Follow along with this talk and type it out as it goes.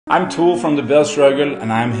I'm Thor from the Beard Struggle,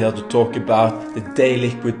 and I'm here to talk about the Day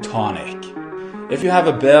Liquid Tonic. If you have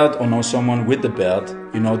a beard or know someone with a beard,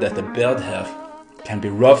 you know that the beard hair can be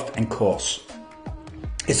rough and coarse.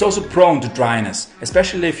 It's also prone to dryness,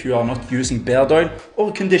 especially if you are not using beard oil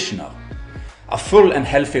or conditioner. A full and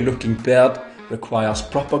healthy looking beard requires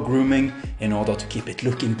proper grooming in order to keep it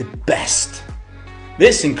looking the best.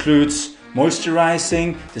 This includes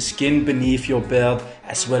moisturizing the skin beneath your beard,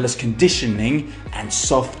 as well as conditioning and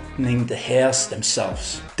softening the hairs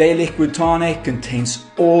themselves. Day Liquid Tonic contains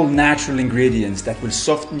all natural ingredients that will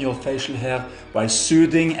soften your facial hair while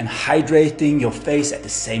soothing and hydrating your face at the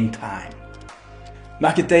same time.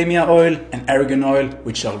 Macadamia oil and argan oil,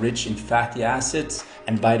 which are rich in fatty acids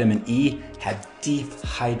and vitamin E, have deep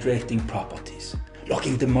hydrating properties,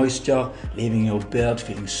 locking the moisture, leaving your beard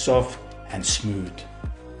feeling soft and smooth.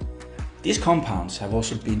 These compounds have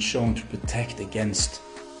also been shown to protect against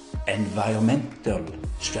environmental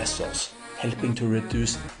stressors, helping to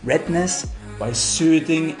reduce redness while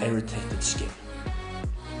soothing irritated skin.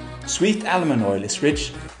 Sweet almond oil is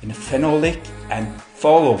rich in phenolic and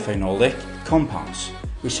phthalate compounds,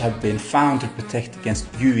 which have been found to protect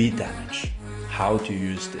against UV damage. How to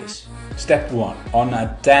use this? Step 1. On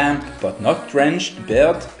a damp but not drenched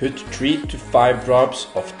beard, put 3 to 5 drops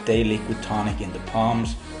of Day Liquid Tonic in the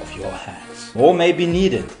palms of your hands. More may be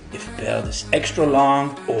needed if beard is extra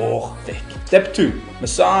long or thick. Step 2.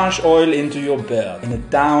 Massage oil into your beard in a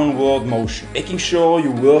downward motion, making sure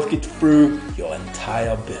you work it through your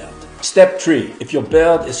entire beard. Step 3. If your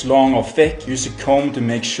beard is long or thick, use a comb to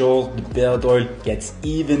make sure the beard oil gets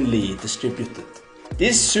evenly distributed.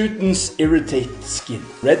 This soothes irritated skin,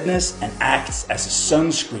 redness, and acts as a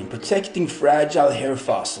sunscreen, protecting fragile hair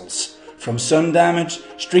fossils from sun damage,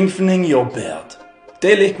 strengthening your beard.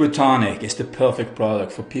 Day Liquid Tonic is the perfect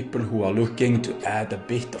product for people who are looking to add a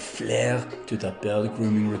bit of flair to their beard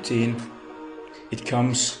grooming routine. It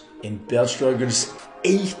comes in Beard Struggle's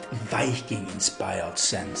 8 Viking-inspired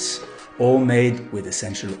scents, all made with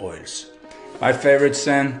essential oils. My favorite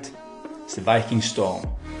scent is the Viking Storm.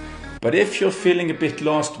 But if you're feeling a bit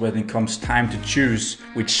lost when it comes time to choose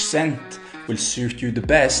which scent will suit you the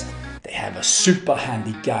best, they have a super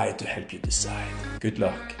handy guide to help you decide. Good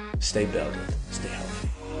luck, stay bearded, stay healthy.